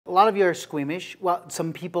a lot of you are squeamish. Well,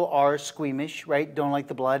 some people are squeamish, right? Don't like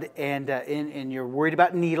the blood, and you're worried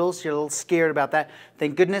about needles. You're a little scared about that.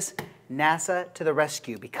 Thank goodness, NASA to the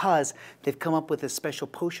rescue, because they've come up with a special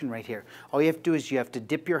potion right here. All you have to do is you have to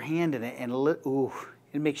dip your hand in it, and ooh,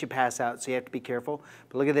 it makes you pass out, so you have to be careful.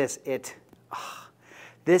 But look at this.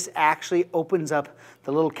 This actually opens up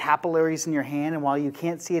the little capillaries in your hand, and while you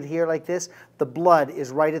can't see it here like this, the blood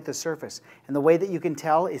is right at the surface. And the way that you can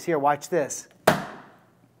tell is here, watch this.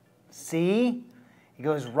 See? It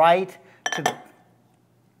goes right to